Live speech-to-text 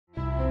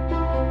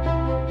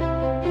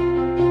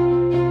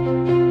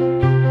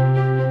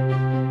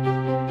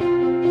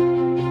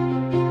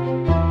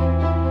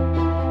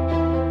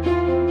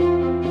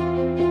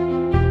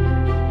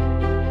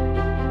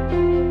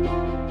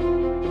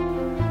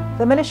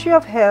Ministry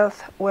of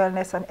Health,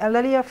 Wellness and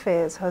Elderly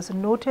Affairs has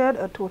noted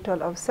a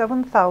total of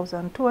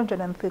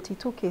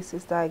 7,232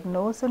 cases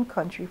diagnosed in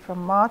country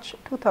from March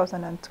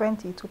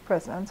 2020 to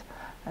present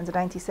and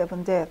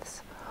 97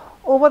 deaths.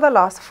 Over the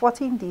last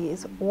 14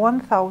 days,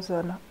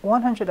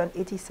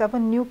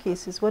 1,187 new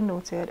cases were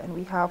noted and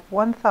we have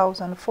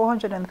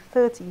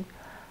 1,430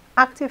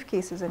 active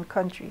cases in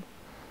country.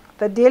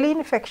 The daily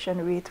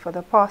infection rate for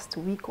the past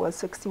week was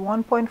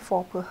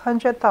 61.4 per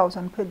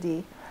 100,000 per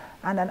day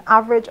and an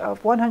average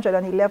of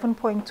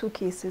 111.2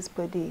 cases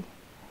per day.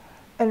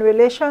 In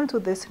relation to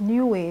this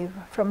new wave,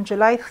 from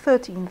July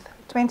 13th,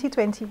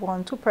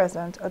 2021 to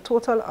present, a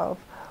total of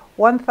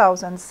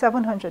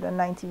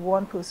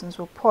 1,791 persons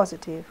were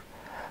positive.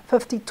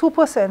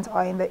 52%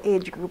 are in the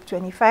age group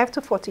 25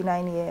 to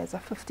 49 years.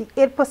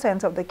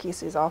 58% of the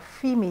cases are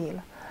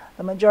female.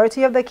 The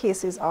majority of the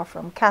cases are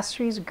from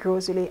Castries,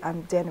 Gros Islet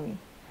and Dennery.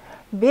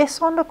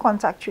 Based on the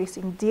contact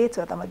tracing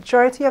data, the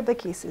majority of the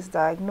cases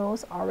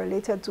diagnosed are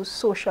related to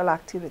social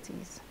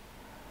activities.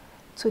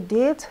 To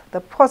date,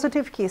 the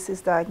positive cases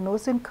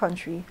diagnosed in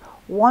country,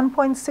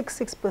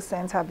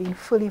 1.66% have been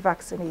fully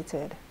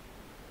vaccinated.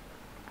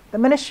 The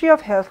Ministry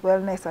of Health,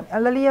 Wellness and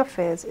Elderly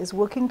Affairs is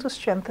working to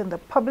strengthen the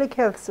public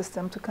health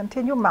system to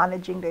continue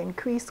managing the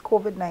increased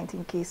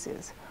COVID-19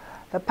 cases.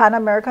 The Pan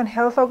American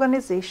Health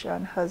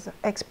Organization has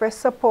expressed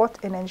support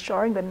in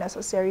ensuring the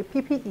necessary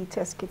PPE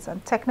test kits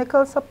and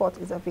technical support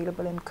is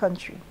available in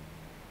country.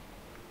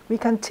 We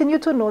continue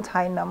to note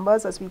high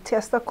numbers as we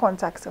test the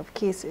contacts of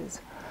cases.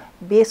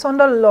 Based on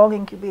the long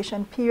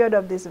incubation period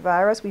of this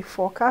virus, we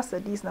forecast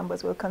that these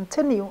numbers will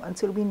continue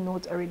until we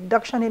note a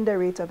reduction in the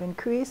rate of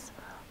increase,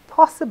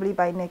 possibly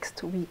by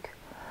next week.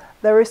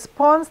 The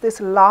response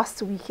this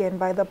last weekend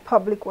by the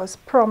public was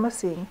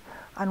promising,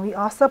 and we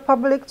ask the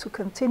public to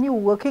continue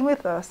working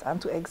with us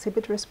and to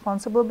exhibit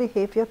responsible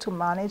behavior to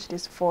manage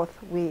this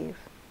fourth wave.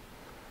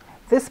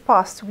 This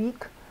past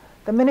week,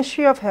 the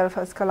Ministry of Health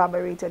has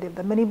collaborated with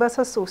the Minibus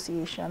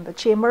Association, the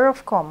Chamber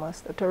of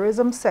Commerce, the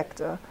tourism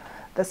sector,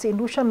 the St.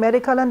 Lucia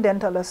Medical and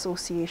Dental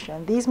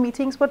Association. These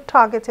meetings were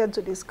targeted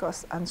to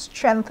discuss and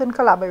strengthen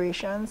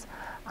collaborations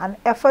and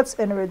efforts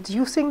in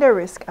reducing the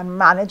risk and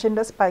managing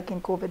the spike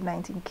in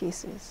COVID-19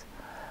 cases.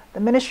 The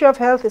Ministry of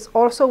Health is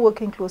also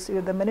working closely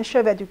with the Ministry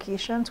of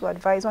Education to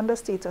advise on the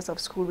status of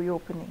school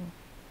reopening.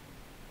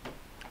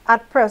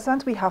 At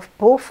present, we have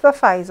both the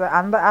Pfizer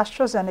and the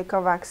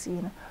AstraZeneca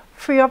vaccine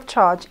free of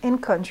charge in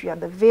country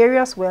at the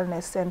various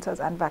wellness centers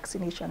and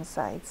vaccination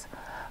sites.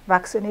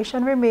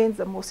 Vaccination remains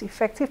the most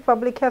effective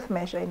public health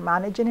measure in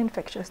managing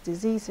infectious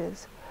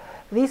diseases.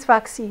 These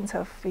vaccines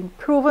have been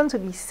proven to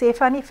be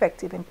safe and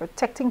effective in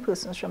protecting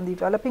persons from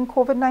developing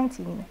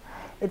COVID-19,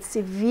 its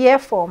severe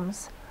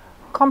forms,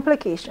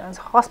 complications,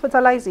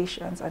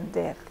 hospitalizations, and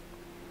death.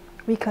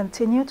 We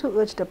continue to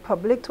urge the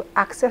public to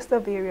access the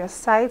various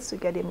sites to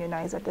get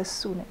immunized at the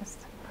soonest.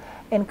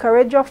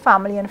 Encourage your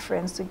family and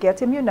friends to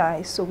get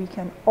immunized so we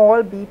can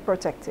all be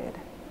protected.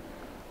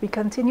 We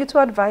continue to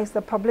advise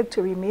the public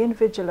to remain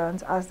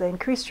vigilant as the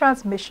increased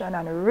transmission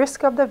and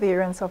risk of the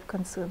variants of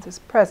concern is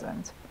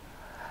present.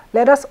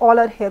 Let us all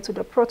adhere to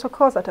the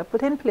protocols that are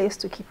put in place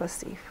to keep us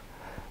safe.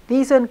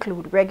 These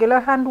include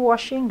regular hand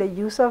washing, the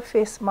use of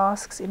face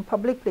masks in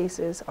public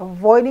places,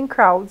 avoiding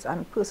crowds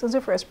and persons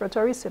with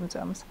respiratory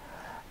symptoms,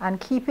 and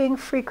keeping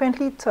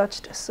frequently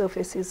touched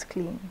surfaces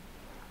clean.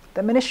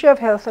 The Ministry of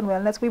Health and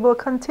Wellness, we will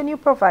continue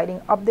providing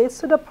updates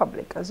to the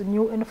public as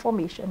new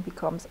information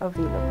becomes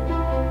available.